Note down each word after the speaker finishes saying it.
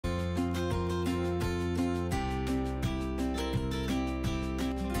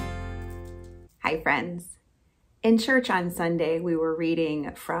Hi, friends. In church on Sunday, we were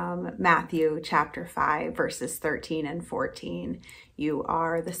reading from Matthew chapter 5, verses 13 and 14. You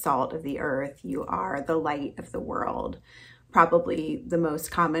are the salt of the earth. You are the light of the world. Probably the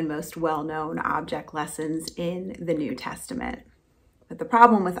most common, most well-known object lessons in the New Testament. But the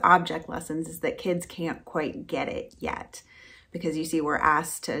problem with object lessons is that kids can't quite get it yet. Because you see, we're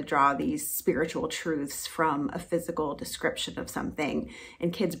asked to draw these spiritual truths from a physical description of something,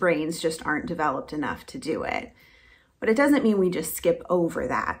 and kids' brains just aren't developed enough to do it. But it doesn't mean we just skip over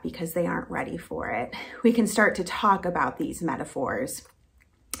that because they aren't ready for it. We can start to talk about these metaphors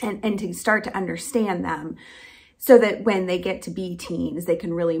and to start to understand them so that when they get to be teens, they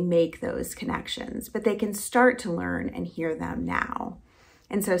can really make those connections, but they can start to learn and hear them now.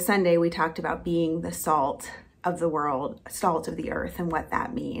 And so Sunday, we talked about being the salt of the world, salt of the earth, and what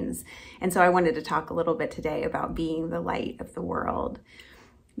that means. And so I wanted to talk a little bit today about being the light of the world.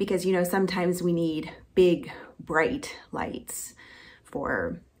 Because, you know, sometimes we need big, bright lights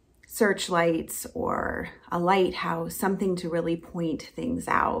for searchlights or a lighthouse, something to really point things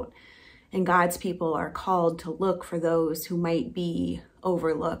out. And God's people are called to look for those who might be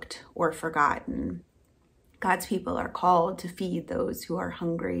overlooked or forgotten. God's people are called to feed those who are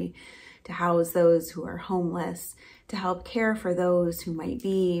hungry, to house those who are homeless, to help care for those who might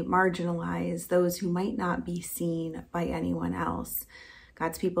be marginalized, those who might not be seen by anyone else.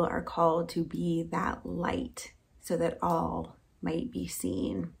 God's people are called to be that light so that all might be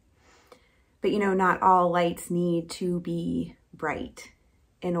seen. But you know, not all lights need to be bright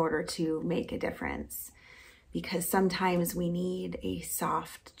in order to make a difference, because sometimes we need a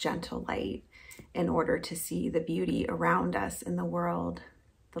soft, gentle light in order to see the beauty around us in the world,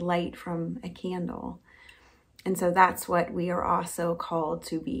 the light from a candle. And so that's what we are also called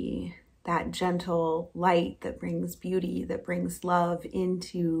to be, that gentle light that brings beauty, that brings love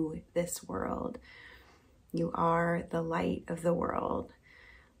into this world. You are the light of the world.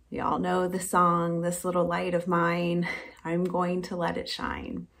 We all know the song, "This Little Light of Mine, I'm going to let it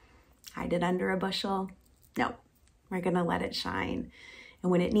shine." Hide it under a bushel? No, we're going to let it shine. And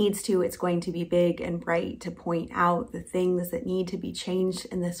when it needs to, it's going to be big and bright to point out the things that need to be changed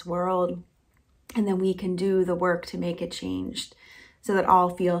in this world. And then we can do the work to make it changed so that all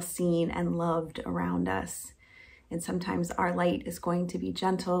feel seen and loved around us. And sometimes our light is going to be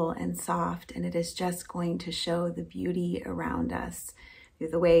gentle and soft, and it is just going to show the beauty around us through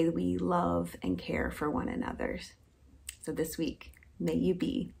the way we love and care for one another. So this week, may you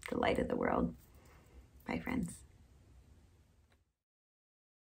be the light of the world. Bye, friends.